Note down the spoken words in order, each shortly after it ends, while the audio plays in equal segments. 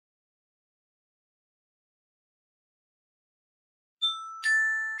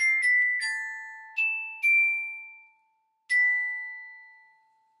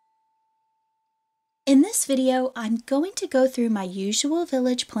In this video, I'm going to go through my usual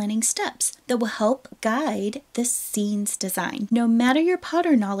village planning steps that will help guide this scene's design. No matter your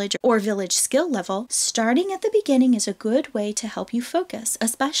Potter knowledge or village skill level, starting at the beginning is a good way to help you focus,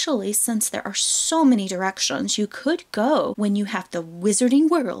 especially since there are so many directions you could go when you have the wizarding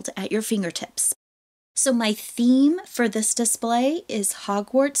world at your fingertips. So my theme for this display is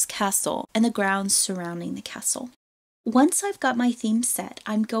Hogwarts Castle and the grounds surrounding the castle. Once I've got my theme set,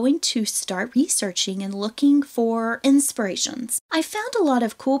 I'm going to start researching and looking for inspirations. I found a lot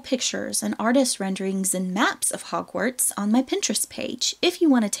of cool pictures and artist renderings and maps of Hogwarts on my Pinterest page if you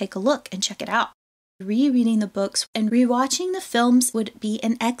want to take a look and check it out. Rereading the books and rewatching the films would be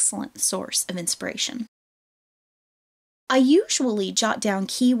an excellent source of inspiration. I usually jot down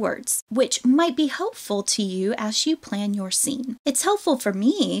keywords, which might be helpful to you as you plan your scene. It's helpful for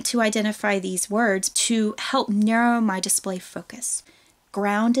me to identify these words to help narrow my display focus.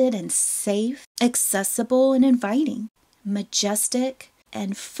 Grounded and safe, accessible and inviting, majestic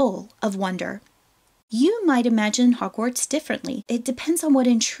and full of wonder. You might imagine Hogwarts differently. It depends on what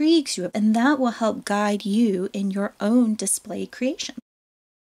intrigues you, and that will help guide you in your own display creation.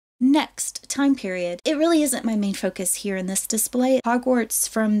 Next, time period. It really isn't my main focus here in this display. Hogwarts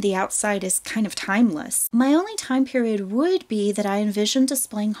from the outside is kind of timeless. My only time period would be that I envision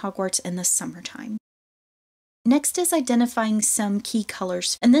displaying Hogwarts in the summertime. Next is identifying some key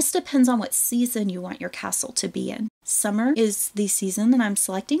colors, and this depends on what season you want your castle to be in. Summer is the season that I'm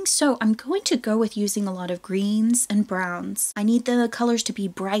selecting, so I'm going to go with using a lot of greens and browns. I need the colors to be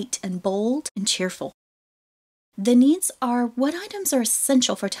bright and bold and cheerful. The needs are what items are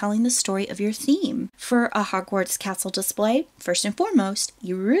essential for telling the story of your theme. For a Hogwarts castle display, first and foremost,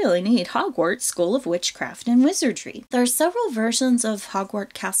 you really need Hogwarts School of Witchcraft and Wizardry. There are several versions of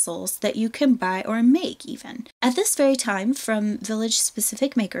Hogwarts castles that you can buy or make even. At this very time, from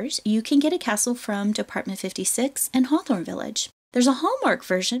village-specific makers, you can get a castle from Department 56 and Hawthorne Village. There's a Hallmark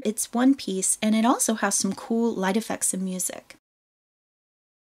version, it's one piece, and it also has some cool light effects and music.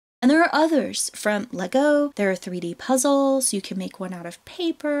 And there are others from Lego, there are 3D puzzles, you can make one out of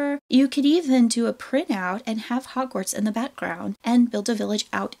paper, you could even do a printout and have Hogwarts in the background and build a village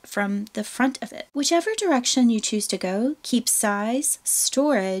out from the front of it. Whichever direction you choose to go, keep size,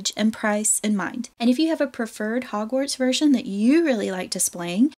 storage, and price in mind. And if you have a preferred Hogwarts version that you really like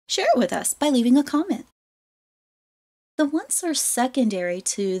displaying, share it with us by leaving a comment. The wants are secondary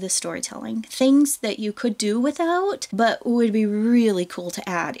to the storytelling, things that you could do without, but would be really cool to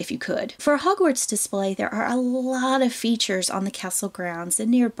add if you could. For a Hogwarts display, there are a lot of features on the castle grounds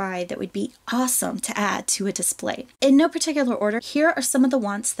and nearby that would be awesome to add to a display. In no particular order, here are some of the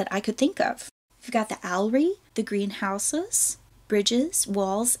wants that I could think of. We've got the owlry, the greenhouses, bridges,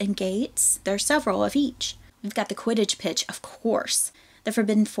 walls, and gates. There are several of each. We've got the Quidditch pitch, of course. The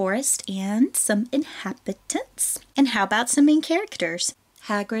Forbidden Forest, and some inhabitants. And how about some main characters?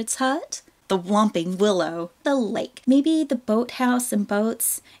 Hagrid's hut, the Whomping Willow, the lake, maybe the boathouse and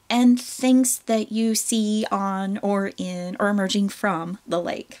boats, and things that you see on or in or emerging from the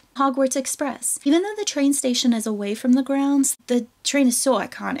lake. Hogwarts Express. Even though the train station is away from the grounds, the train is so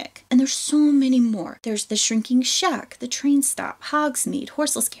iconic. And there's so many more. There's the Shrinking Shack, the train stop, Hogsmeade,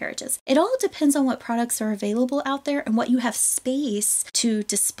 horseless carriages. It all depends on what products are available out there and what you have space to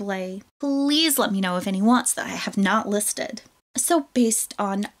display. Please let me know of any wants that I have not listed. So based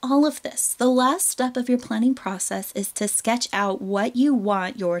on all of this, the last step of your planning process is to sketch out what you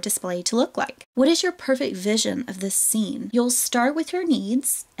want your display to look like. What is your perfect vision of this scene? You'll start with your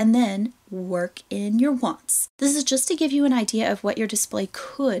needs and then work in your wants. This is just to give you an idea of what your display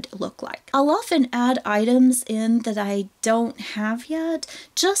could look like. I'll often add items in that I don't have yet,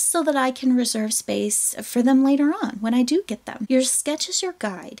 just so that I can reserve space for them later on when I do get them. Your sketch is your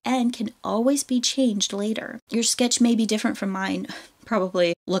guide and can always be changed later. Your sketch may be different from mine,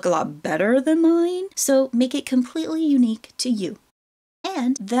 probably look a lot better than mine, so make it completely unique to you.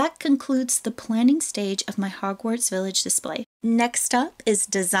 And that concludes the planning stage of my Hogwarts Village display. Next up is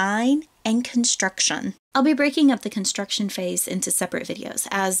design and construction. I'll be breaking up the construction phase into separate videos,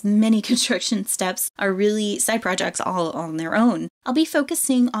 as many construction steps are really side projects all on their own. I'll be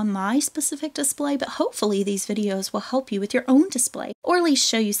focusing on my specific display, but hopefully these videos will help you with your own display, or at least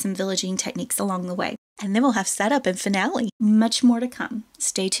show you some villaging techniques along the way. And then we'll have setup and finale. Much more to come.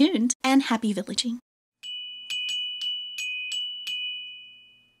 Stay tuned, and happy villaging.